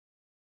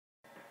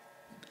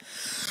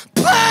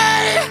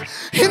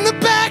in the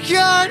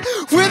backyard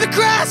where the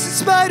grass and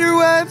spider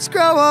webs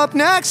grow up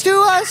next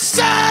to us.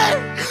 Say,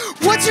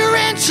 what's your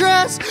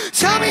interest?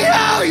 Tell me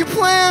how you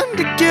plan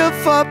to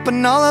give up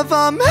on all of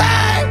them.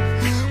 Hey,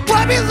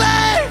 why be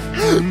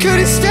late?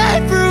 Could've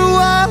stayed for a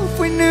while if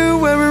we knew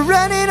where we're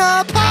running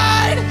up.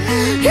 Hide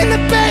in the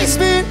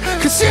basement,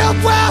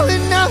 concealed well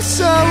enough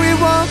so we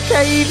won't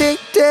get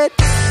evicted.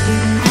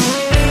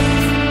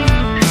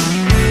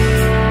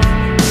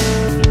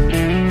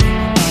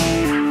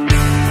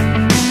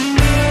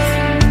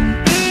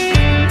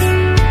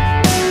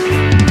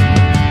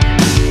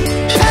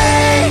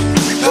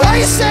 All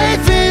your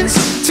savings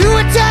to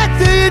a death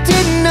that you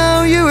didn't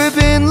know you have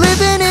been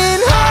living in.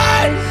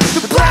 Hide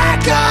the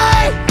black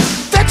eye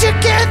that you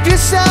give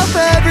yourself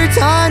every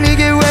time you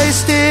get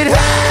wasted.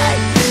 Hey,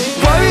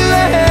 why we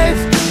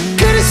left?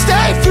 Could've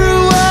stayed for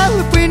a while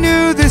if we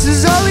knew this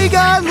is all we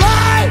got.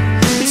 Light,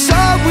 it's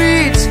all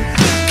weeds.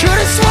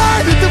 Could've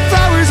sworn that the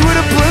flowers would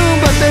have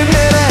bloomed, but they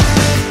made it.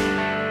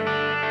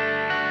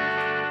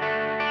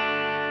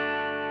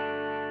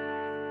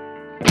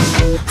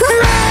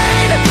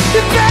 Rain,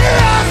 you're better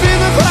off in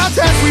the clouds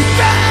as we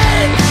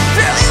fade,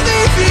 barely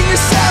leaving your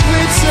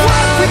semblance of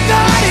what we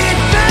thought it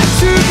meant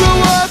to grow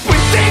up. When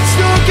things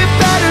don't get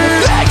better,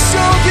 things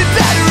don't get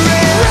better.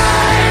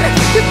 Rain,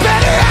 you're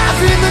better off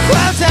in the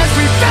clouds as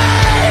we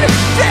fade,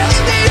 barely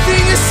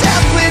leaving your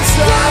semblance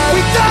of what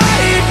we thought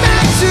it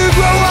meant to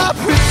grow up.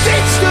 When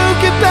things don't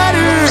get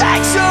better,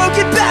 things don't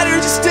get better,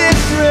 just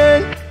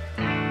different.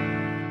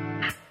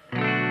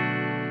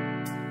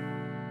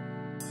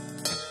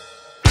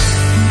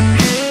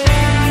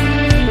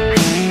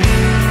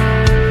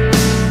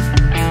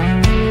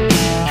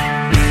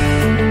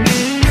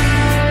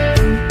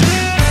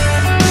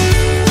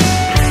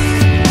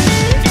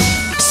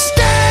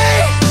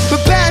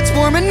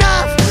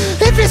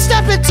 If you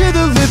step into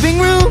the living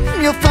room,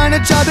 you'll find a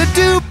job to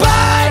do.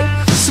 Buy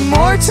some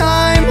more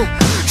time,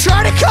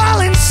 try to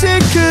call in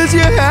sick cause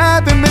you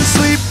haven't been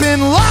sleeping.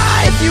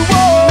 Life you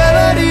want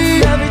melody,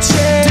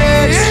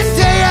 day in,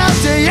 day out,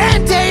 day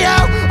in, day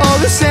out, all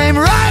the same,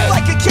 right?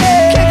 Like a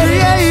kid, can't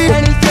create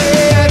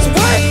anything that's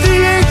worth the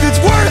ink, that's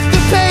worth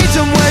the page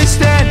I'm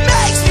wasting.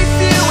 Makes me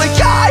feel like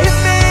I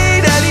have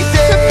made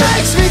anything. It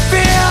makes me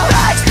feel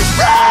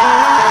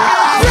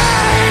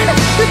rain,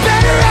 you're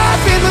better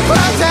off in the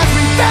clouds as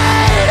we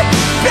fade,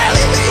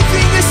 barely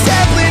leaving a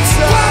semblance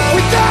of what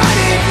we thought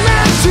it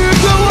meant to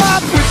grow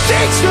up. When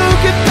things don't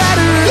get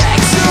better,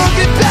 things don't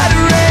get better.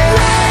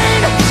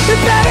 Rain,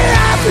 you're better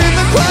off in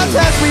the clouds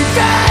as we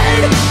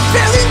fade,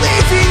 barely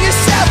leaving a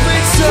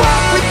semblance of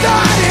what we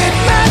thought it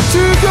meant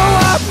to grow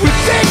up. When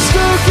things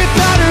don't get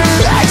better,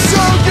 things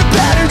don't get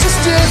better, just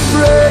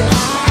different.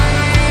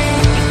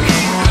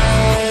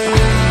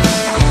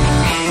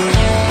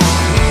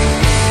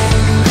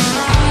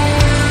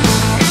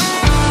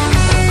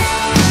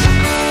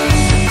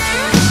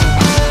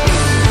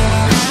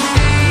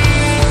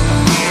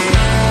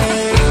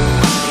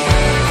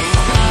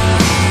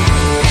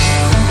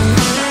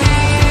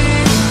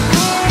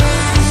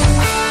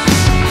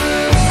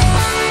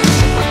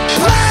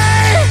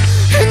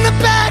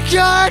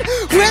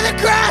 Where the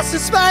grass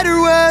and spider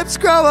webs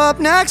grow up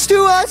next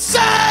to us.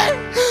 Say,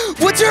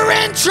 what's your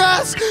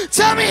interest?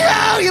 Tell me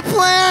how you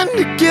plan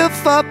to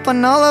give up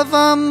on all of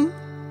them.